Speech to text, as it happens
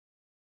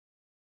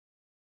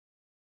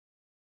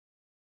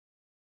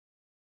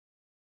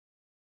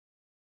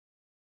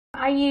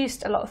I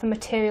used a lot of the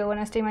material when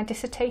I was doing my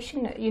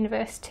dissertation at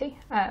university.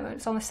 It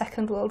was on the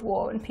Second World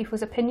War and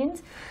people's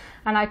opinions,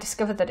 and I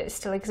discovered that it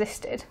still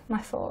existed. And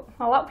I thought,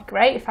 well, that would be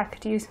great if I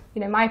could use,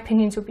 my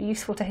opinions would be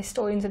useful to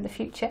historians in the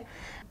future.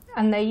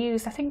 And they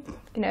used, I think,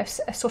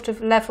 a sort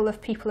of level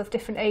of people of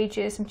different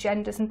ages and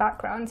genders and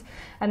backgrounds,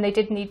 and they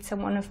did need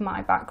someone of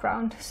my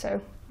background, so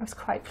I was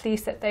quite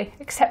pleased that they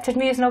accepted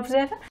me as an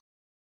observer.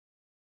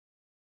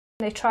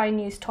 They try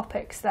and use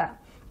topics that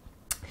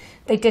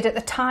they did at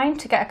the time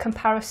to get a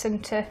comparison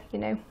to,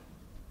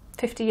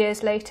 50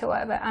 years later,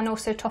 whatever, and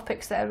also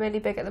topics that are really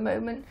big at the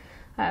moment.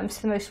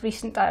 So the most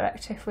recent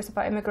directive was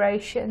about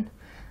immigration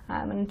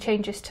and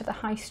changes to the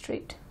high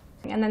street.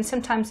 And then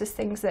sometimes there's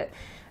things that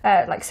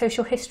like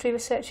social history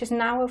researchers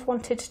now have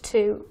wanted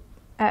to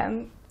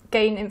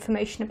gain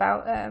information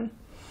about,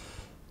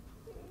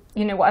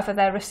 whatever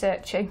they're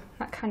researching,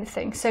 that kind of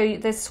thing. So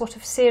there's sort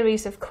of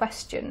series of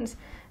questions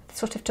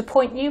sort of to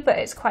point you, but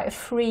it's quite a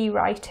free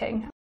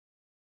writing.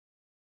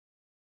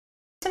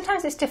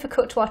 Sometimes it's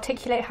difficult to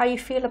articulate how you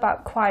feel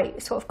about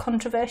quite sort of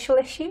controversial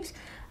issues.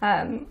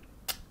 You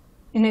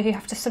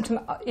have to sometimes,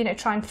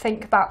 try and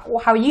think about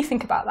how you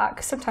think about that,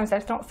 because sometimes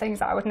there's not things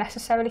that I would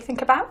necessarily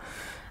think about.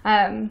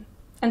 And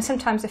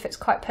sometimes if it's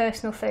quite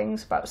personal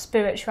things about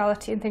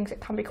spirituality and things,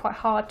 it can be quite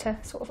hard to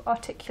sort of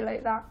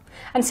articulate that.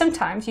 And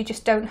sometimes you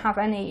just don't have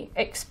any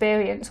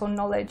experience or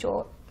knowledge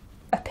or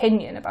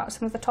opinion about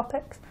some of the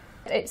topics.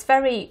 It's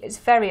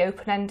very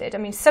open-ended. I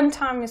mean,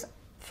 sometimes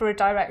for a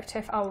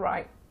directive I'll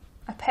write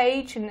a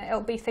page and it'll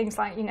be things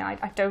like,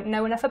 I don't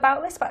know enough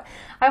about this, but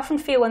I often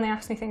feel when they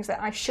ask me things that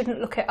I shouldn't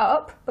look it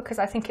up, because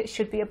I think it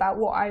should be about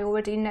what I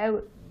already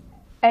know.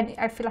 And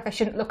I feel like I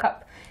shouldn't look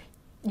up,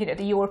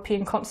 the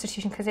European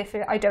Constitution, because if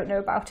I don't know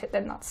about it,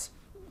 then that's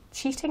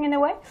cheating in a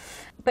way.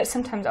 But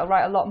sometimes I'll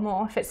write a lot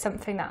more if it's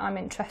something that I'm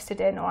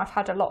interested in or I've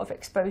had a lot of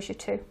exposure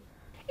to.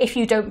 If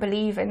you don't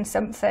believe in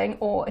something,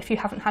 or if you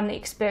haven't had any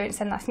experience,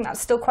 then I think that's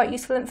still quite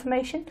useful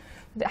information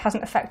that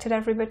hasn't affected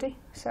everybody.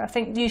 So I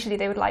think usually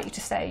they would like you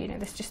to say,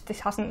 this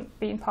hasn't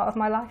been part of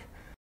my life.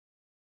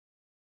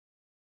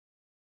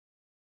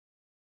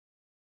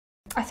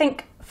 I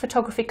think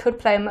photography could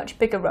play a much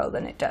bigger role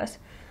than it does.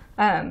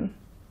 I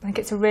think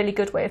it's a really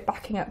good way of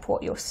backing up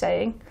what you're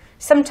saying.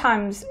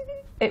 Sometimes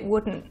it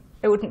wouldn't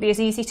be as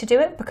easy to do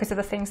it because of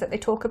the things that they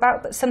talk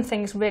about, but some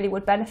things really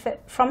would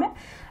benefit from it.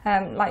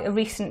 Like a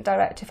recent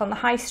directive on the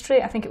high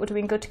street, I think it would have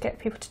been good to get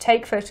people to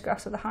take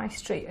photographs of the high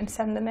street and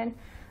send them in.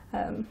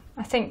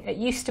 I think it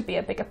used to be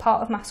a bigger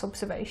part of mass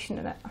observation,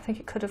 and I think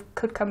it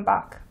could come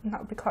back, and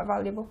that would be quite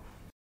valuable.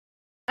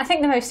 I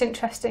think the most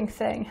interesting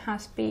thing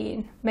has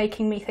been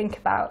making me think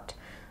about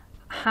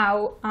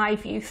how I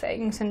view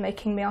things and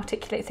making me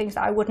articulate things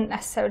that I wouldn't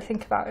necessarily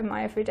think about in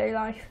my everyday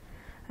life,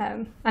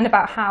 and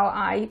about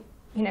how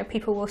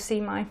people will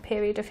see my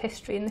period of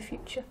history in the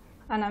future.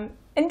 And I'm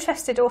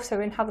interested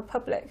also in how the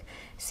public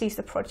sees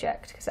the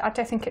project, because I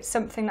don't think it's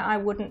something that I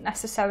wouldn't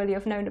necessarily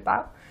have known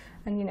about,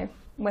 and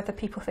whether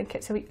people think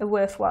it's a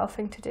worthwhile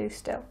thing to do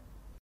still.